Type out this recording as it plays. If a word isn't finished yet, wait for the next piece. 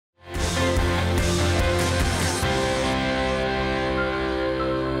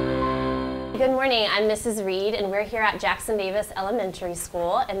good morning. I'm Mrs. Reed, and we're here at Jackson Davis Elementary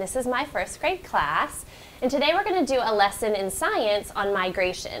School, and this is my first grade class. And today we're going to do a lesson in science on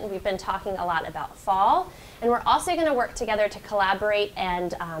migration. We've been talking a lot about fall, and we're also going to work together to collaborate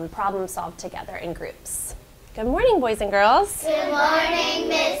and problem solve together in groups. Good morning, boys and girls. Good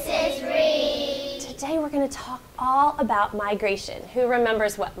morning, Mrs. Reed. Today we're going to talk all about migration. Who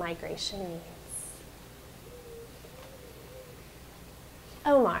remembers what migration means?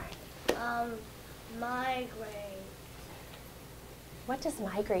 Omar. Migrate. What does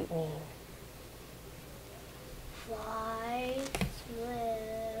migrate mean? Fly,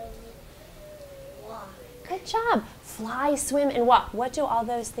 swim, walk. Good job. Fly, swim, and walk. What do all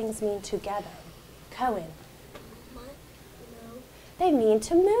those things mean together? Cohen. They mean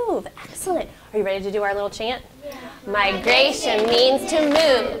to move. Excellent. Are you ready to do our little chant? Yeah. Migration means to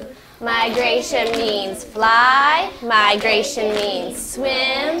move. Migration means fly. Migration means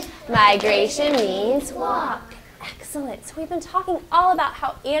swim. Migration means walk. Excellent. So we've been talking all about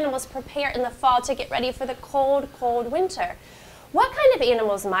how animals prepare in the fall to get ready for the cold, cold winter. What kind of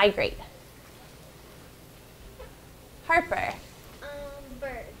animals migrate? Harper.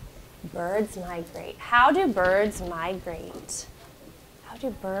 Birds. Birds migrate. How do birds migrate? How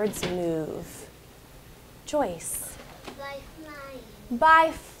do birds move? Joyce. By flying.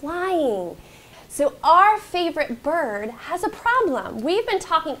 By flying. So our favorite bird has a problem. We've been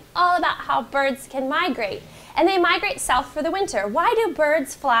talking all about how birds can migrate, and they migrate south for the winter. Why do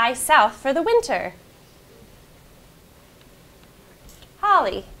birds fly south for the winter?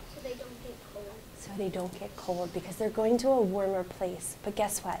 Holly. So they don't get cold. So they don't get cold because they're going to a warmer place. But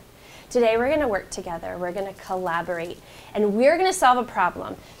guess what? Today we're going to work together. We're going to collaborate, and we're going to solve a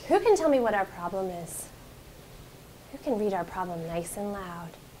problem. Who can tell me what our problem is? Who can read our problem nice and loud?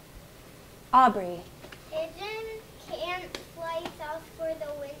 Aubrey. Pigeon can't fly south for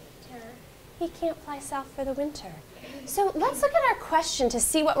the winter. He can't fly south for the winter. So let's look at our question to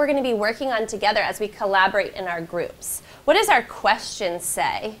see what we're going to be working on together as we collaborate in our groups. What does our question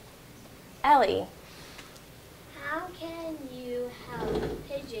say? Ellie. How can you help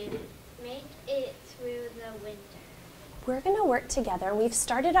pigeon make it through the winter? We're going to work together. We've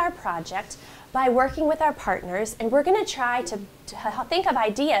started our project by working with our partners, and we're going to try to think of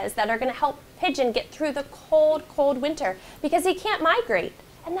ideas that are going to help pigeon get through the cold, cold winter because he can't migrate,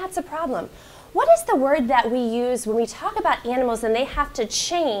 and that's a problem. What is the word that we use when we talk about animals and they have to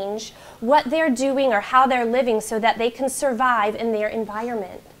change what they're doing or how they're living so that they can survive in their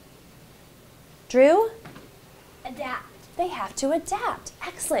environment? Drew? Adapt. They have to adapt.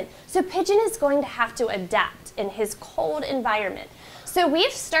 Excellent. So pigeon is going to have to adapt in his cold environment. So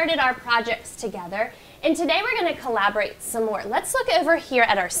we've started our projects together, and today we're going to collaborate some more. Let's look over here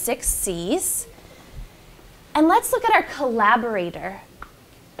at our 6 C's, and let's look at our collaborator.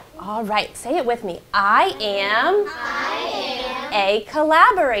 All right, say it with me. I am a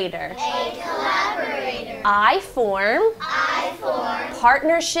collaborator. A collaborator. I form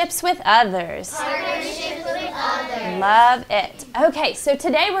partnerships with others. Partnerships with others. Love it. Okay, so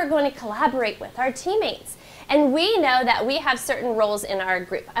today we're going to collaborate with our teammates. And we know that we have certain roles in our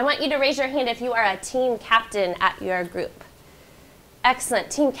group. I want you to raise your hand if you are a team captain at your group. Excellent.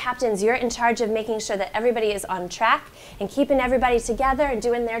 Team captains, you're in charge of making sure that everybody is on track and keeping everybody together and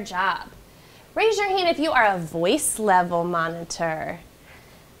doing their job. Raise your hand if you are a voice level monitor.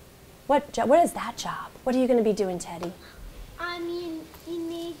 What is that job? What are you going to be doing, Teddy? You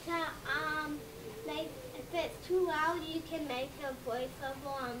need to, if it's too loud, you can make a voice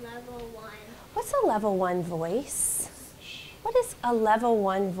level on level 1. What's a level 1 voice? What is a level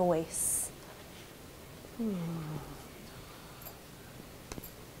 1 voice?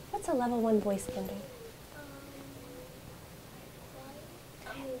 What's a level 1 voice, Kendall? A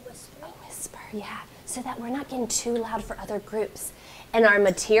whisper, yeah. So that we're not getting too loud for other groups. And our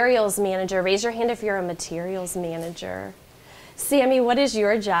materials manager, raise your hand if you're a materials manager. Sammy, what is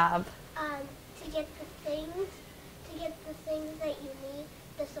your job? To get the things that you need,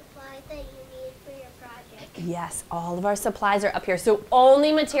 the supplies that you need for your project. Yes, all of our supplies are up here. So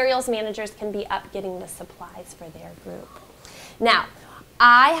only materials managers can be up getting the supplies for their group. Now,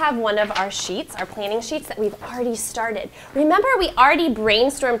 I have one of our sheets, our planning sheets that we've already started. Remember, we already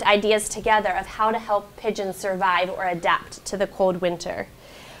brainstormed ideas together of how to help pigeons survive or adapt to the cold winter.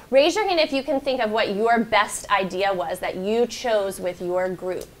 Raise your hand if you can think of what your best idea was that you chose with your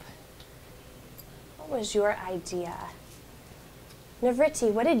group. What was your idea?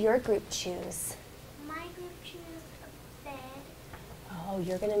 Navriti, what did your group choose? My group chose a bed. Oh,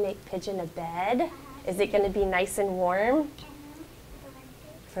 you're going to make pigeon a bed? Is it going to be nice and warm?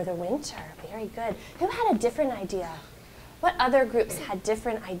 For the winter. Very good. Who had a different idea? What other groups had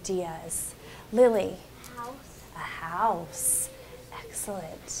different ideas? Lily? House. A house.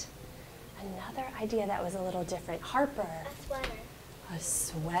 Excellent. Another idea that was a little different. Harper? A sweater. A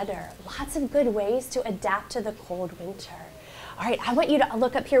sweater. Lots of good ways to adapt to the cold winter. All right, I want you to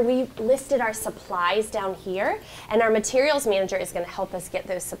look up here. We listed our supplies down here, and our materials manager is going to help us get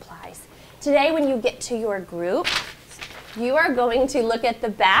those supplies. Today, when you get to your group, you are going to look at the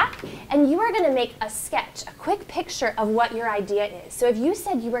back, and you are going to make a sketch, a quick picture of what your idea is. So if you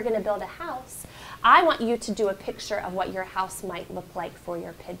said you were going to build a house, I want you to do a picture of what your house might look like for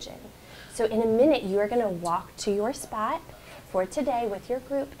your pigeon. So in a minute, you are going to walk to your spot for today with your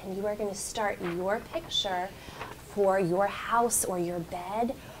group, and you are going to start your picture for your house or your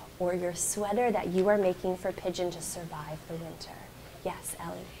bed or your sweater that you are making for Pigeon to survive the winter. Yes,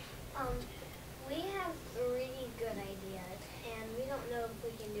 Ellie? We have really good ideas, and we don't know if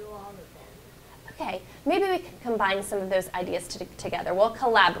we can do all of them. Okay, maybe we can combine some of those ideas together. We'll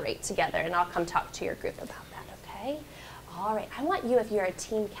collaborate together, and I'll come talk to your group about that, okay? All right, I want you, if you're a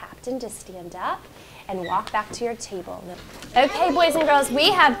team captain, to stand up and walk back to your table. Okay, boys and girls,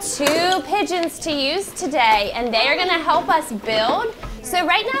 we have 2 pigeons to use today, and they are going to help us build. So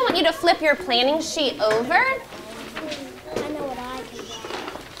right now, I want you to flip your planning sheet over. I know what I can do.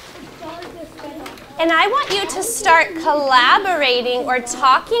 And I want you to start collaborating or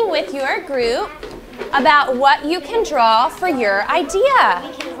talking with your group about what you can draw for your idea.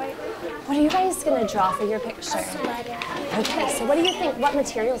 What are you guys going to draw for your picture? Okay, so what do you think? What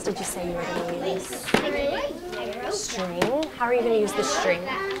materials did you say you were going to use? String. How are you going to use the string?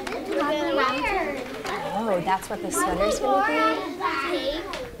 Oh, that's what the sweater's going to be?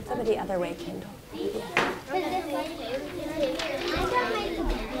 What about the other way, Kendall?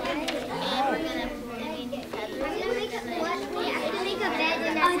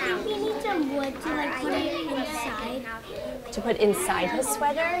 I think we need some wood to like put it inside. To put inside his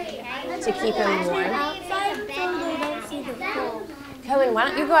sweater? To keep him warm? Outside so they don't see the cold. Cohen, why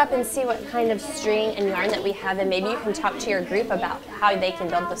don't you go up and see what kind of string and yarn that we have, and maybe you can talk to your group about how they can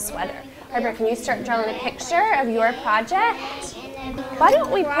build the sweater. Harper, can you start drawing a picture of your project? Why don't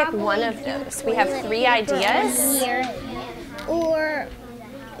we pick one of those? We have 3 ideas. Here. Or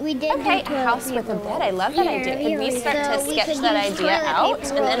we did Okay, a house with a bed. I love that idea. Could we start to sketch that idea out,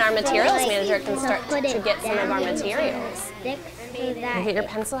 and then our materials manager can start to get some of our materials. Get your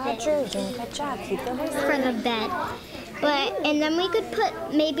pencil out, Drew. You're doing a good job. Keep going. For the bed. And then we could put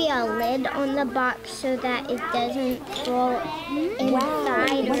maybe a lid on the box so that it doesn't fall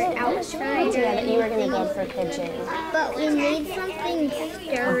inside or What was your idea that you were going to build for Pigeon? But we need something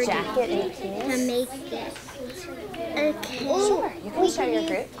sturdy A jacket and to pants? make it. Okay. Sure, you can show your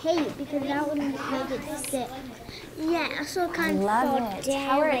group. Tape because that would make it stick. Yeah, so it kind of Love fall it. down.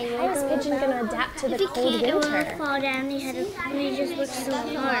 How is Pigeon going to adapt to the cold It won't winter? fall down. We just work so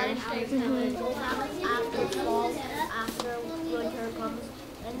hard.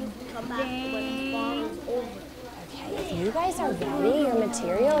 Okay, if you guys are ready, your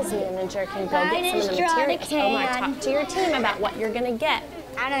materials manager can go get some of the materials. Omar, talk to your team about what you're going to get.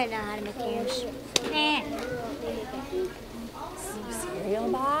 I don't know how to make cans. Cereal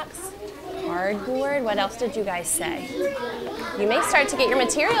box, cardboard. What else did you guys say? You may start to get your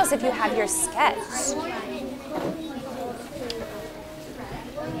materials if you have your sketch.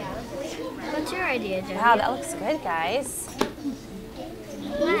 What's your idea, Jen? Wow, that looks good, guys.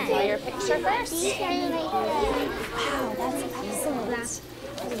 Draw your picture first. Wow, that's excellent.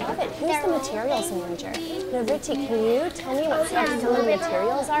 I love it. Who's the materials manager? Navriti, can you tell me what some of the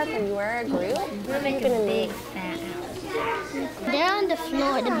materials are for your group? We're making a big fat house. They're on the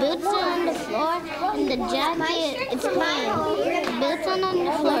floor. The boots are on the floor, and the jacket, it's plain. The boots are on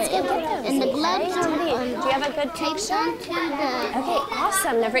the floor, and the gloves are on. Do you have a good Taped picture? onto the... Okay,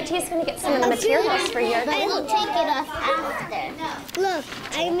 awesome. Navriti is going to get some of the materials for your I will group. take it off after. Look,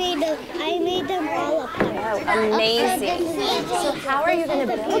 I made them all apart. Oh, amazing. So how are you going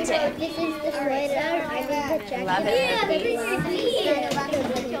to build it? This is the sweater. I made the jacket. Love it.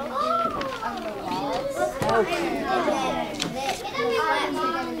 Okay.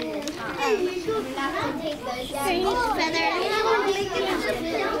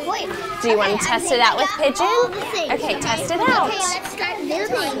 Do you want to test it out with Pigeon? Okay, test it out. Okay, let's start building.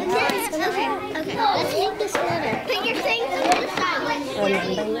 Okay, let's make the sweater. Put your things on the side.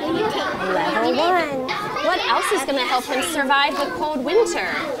 Level 1. What else is going to help him survive the cold winter?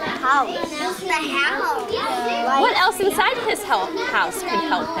 House. The house. What else inside his house could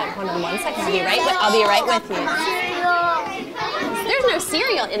help him? Hold on one second. I'll be right with you. There's no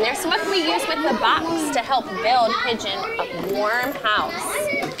cereal in there, so what can we use with the box to help build Pigeon a warm house?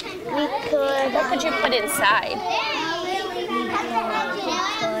 What could you put inside?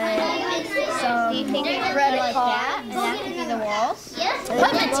 Do you think it's red like that? And that could be the walls?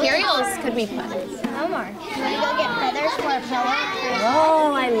 What materials could we put? Omar, can we go get feathers for a pillow?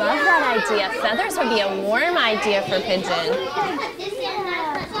 Oh, I love that idea. Feathers would be a warm idea for Pigeon.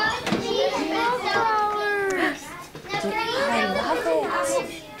 I love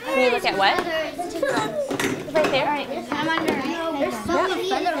it. Can you look at what? Right there. I'm under. There's so many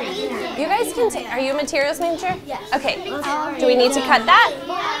feathery. You guys can take, are you a materials manager? Yes. Okay. Do we need to cut that?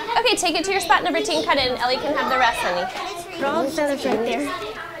 Okay, take it to your spot number 2 and cut it, and Ellie can have the rest, honey. All the feathers right there.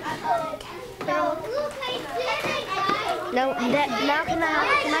 No, now can I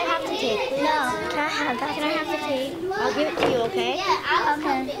have the tape? No. Can I have that? Can I have the tape? I'll give it to you, okay?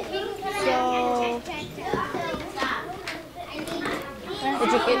 Okay. So. Did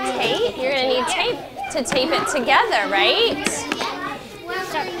you get tape? You're going to need tape to tape it together, right?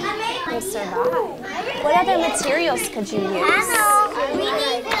 And survive. What other materials could you use?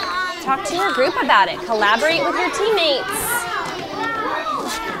 Talk to your group about it. Collaborate with your teammates.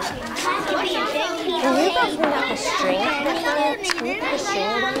 Can you go clean out the string?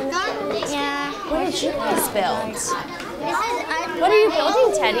 Yeah. What did you guys build? What are you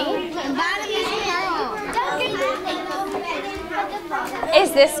building, Teddy?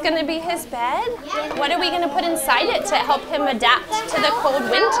 Is this going to be his bed? What are we going to put inside it to help him adapt to the cold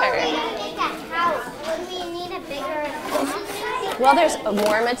winter? Well, there's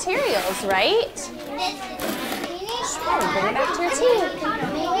more materials, right? Sure, bring it back to your team.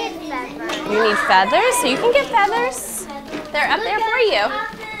 You need feathers, so you can get feathers. They're up there for you.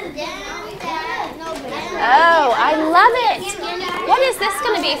 Oh, I love it. What is this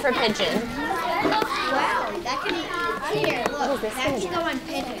going to be for Pigeon? What is this going to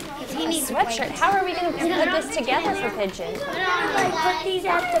be? A sweatshirt. How are we going to put this together for Pigeon? Put these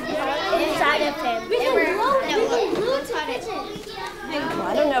inside of him. Well,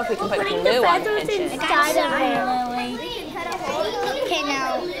 I don't know if we can put glue on Pigeon. Inside of him. Okay,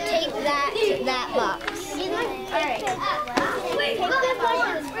 now take that to that box. Alright.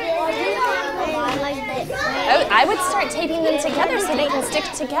 Oh, I would start taping them together so they can stick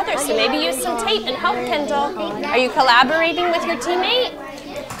together. So maybe use some tape and help, Kendall. Are you collaborating with your teammate?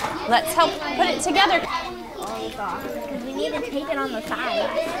 Let's help put it together. We need to tape it on the side.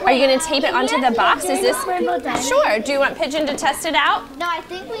 Are you going to tape it onto the box? Is this? Sure. Do you want Pigeon to test it out? No, I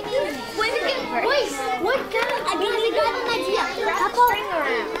think we need. Wait, what kind of? I got an idea. Wrap the string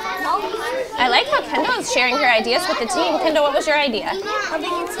around. I like how Kendall is sharing her ideas with the team. Kendall, what was your idea? We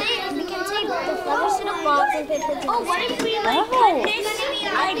can tape the feathers to the box and put Pigeon. Oh, what if we wipe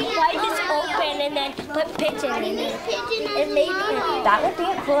this open and then put Pigeon in it? And maybe that would be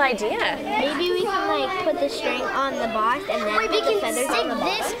a cool idea. Maybe we can put the string on the box and then put the feathers on the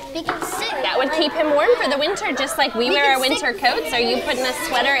box. That would keep him warm for the winter, just like we wear our winter coats. Are you putting a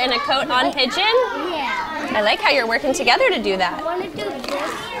sweater and a coat on Pigeon? Yeah. I like how you're working together to do that. I want to do this.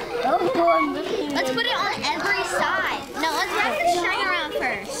 Let's put it on every side. No, let's wrap the string around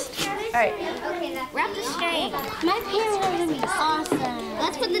first. All right. Wrap the string. My parents are going to be awesome.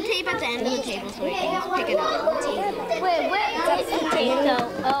 Let's put the tape at the end of the table so we can pick it up. Wait, where is the tape though?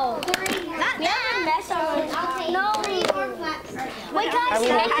 Oh. Not that. Mess up. No. Wait, guys. Are we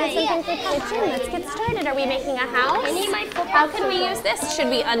making something for Pigeon? Let's get started. Are we making a house? How can we use this? Should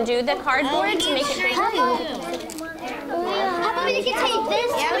we undo the cardboard to make it bigger? How about we can tape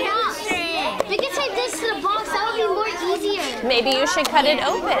this to the box? We can tape this to the box. That would be more easier. Maybe you should cut it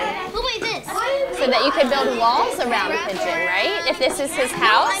open Look like this. so that you could build walls around Pigeon, right? If this is his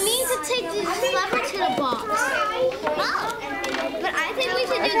house. I mean to take this lever to the box. But I think we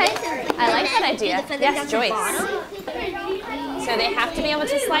should do this. I like that idea. Yes, Joyce. So they have to be able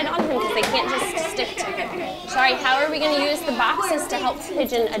to slide on him because they can't just stick to him. Sorry, how are we going to use the boxes to help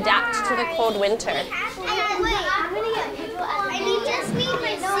Pigeon adapt to the cold winter?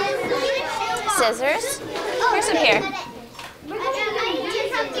 Scissors? Here's some here.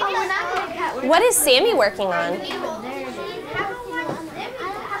 What is Sammy working on?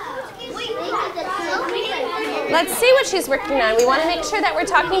 Let's see what she's working on. We want to make sure that we're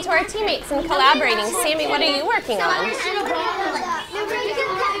talking to our teammates and collaborating. Sammy, what are you working on?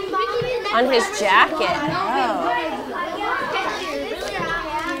 On his jacket. Oh.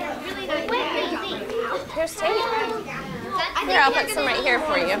 Here's tape. Here, I'll put some right here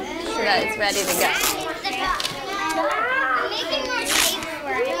for you so that it's ready to go.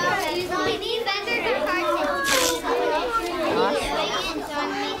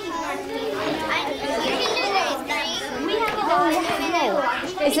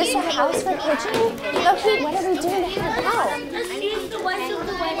 Is this a house for Pigeon? Oh, Pete, what are we doing to help out?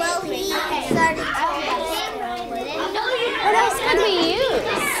 What else could we use?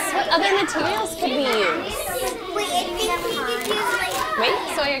 What other materials could we use? Wait,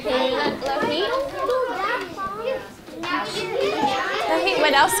 Sawyer, can you use that low heat? Low heat,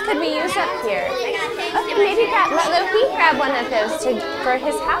 what else could we use up here? Okay, maybe let low heat grab one of those for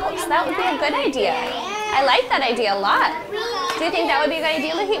his house. That would be a good idea. I like that idea a lot. Do you think that would be a good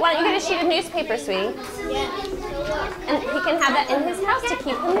idea, low heat? Why don't you get a sheet of newspaper, sweetie? And he can have that in his house to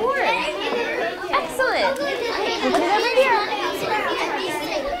keep him warm. Excellent. Put it over here.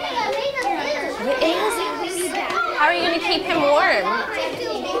 Put it in his house. How are you going to keep him warm? Put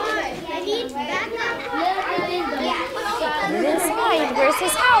it inside. Where's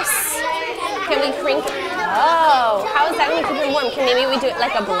his house? Can we crinkle? Oh, how is that going to keep him warm? Can maybe we do it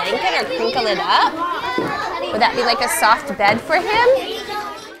like a blanket or crinkle it up? Would that be like a soft bed for him?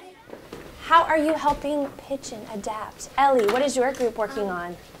 How are you helping Pigeon adapt? Ellie, what is your group working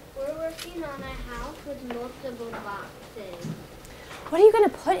on? We're working on a house with multiple boxes. What are you going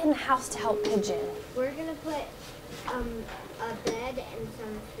to put in the house to help Pigeon? We're going to put a bed and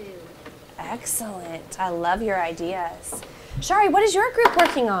some food. Excellent. I love your ideas. Shari, what is your group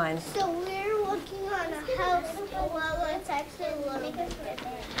working on? So we're working on a house, well, it's actually a little bit different.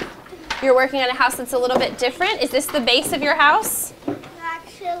 You're working on a house that's a little bit different? Is this the base of your house?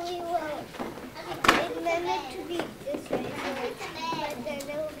 Actually, well, it's meant to be this way, but then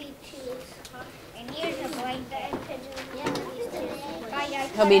there will be two. And here's a blanket.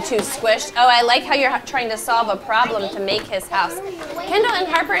 He'll be too squished. Oh, I like how you're trying to solve a problem to make his house. Kendall and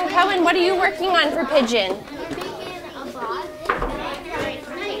Harper and Cohen, what are you working on for Pigeon?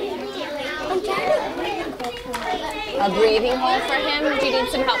 A breathing hole for him? Do you need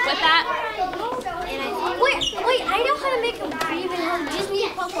some help with that? Wait, I know how to make a breathing hole. Just need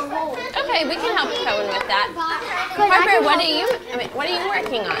to pop a hole. Okay, we can help Cohen with that. Harper, what are you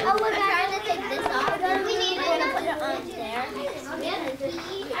working on? Oh, we're trying to take this off. We need to put it on there.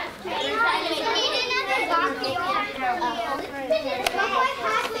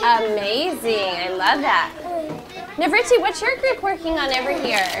 Amazing, I love that. Navritti, what's your group working on over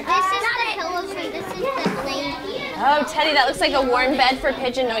here? This is the pillow tree. This is the blanket. Oh, Teddy, that looks like a warm bed for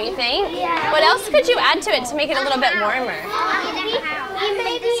Pigeon, don't you think? Yeah. What else could you add to it to make it a little bit warmer? Maybe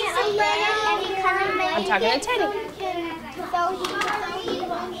I'm talking to Teddy.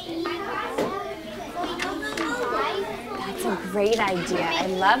 That's a great idea. I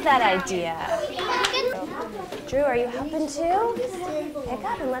love that idea. Drew, are you helping too? Pick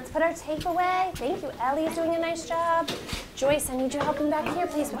up and let's put our tape away. Thank you. Ellie is doing a nice job. Joyce, I need you helping back here,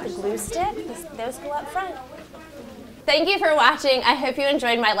 please, with the glue stick. Those go up front. Thank you for watching. I hope you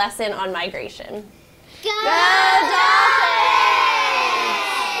enjoyed my lesson on migration. Go Dogs!